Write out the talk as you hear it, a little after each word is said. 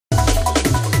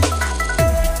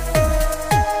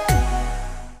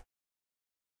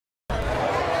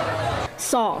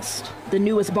Sauced, the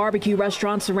newest barbecue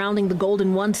restaurant surrounding the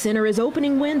Golden One Center, is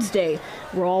opening Wednesday,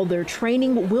 where all their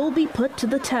training will be put to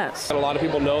the test. A lot of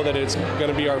people know that it's going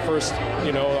to be our first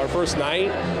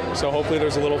night, so hopefully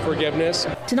there's a little forgiveness.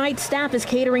 Tonight, staff is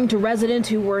catering to residents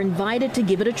who were invited to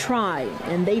give it a try,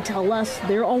 and they tell us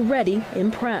they're already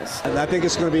impressed. And I think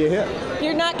it's going to be a hit.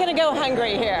 You're not going to go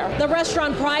hungry here. The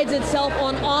restaurant prides itself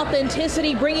on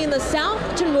authenticity, bringing the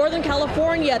South to Northern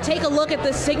California. Take a look at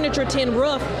this signature tin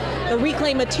roof. The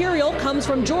reclaimed material comes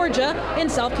from Georgia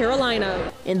and South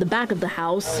Carolina. In the back of the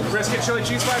house, Brisket chili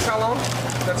cheese fries, how long?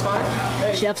 That's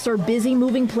fine. Chefs are busy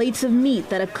moving plates of meat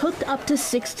that have cooked up to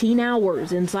 16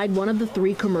 hours inside one of the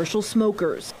 3 commercial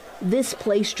smokers. This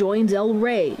place joins El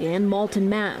Rey and Malt and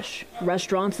Mash,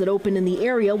 restaurants that opened in the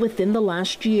area within the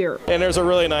last year. And there's a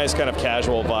really nice kind of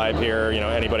casual vibe here.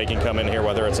 Anybody can come in here,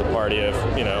 whether it's a party of,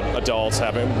 adults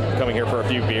coming here for a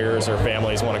few beers or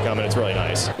families want to come in. It's really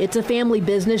nice. It's a family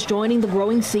business joining the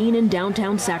growing scene in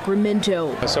downtown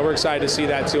Sacramento. So we're excited to see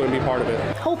that too and be part of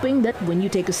it. Hoping that when you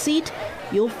take a seat,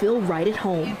 you'll feel right at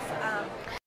home.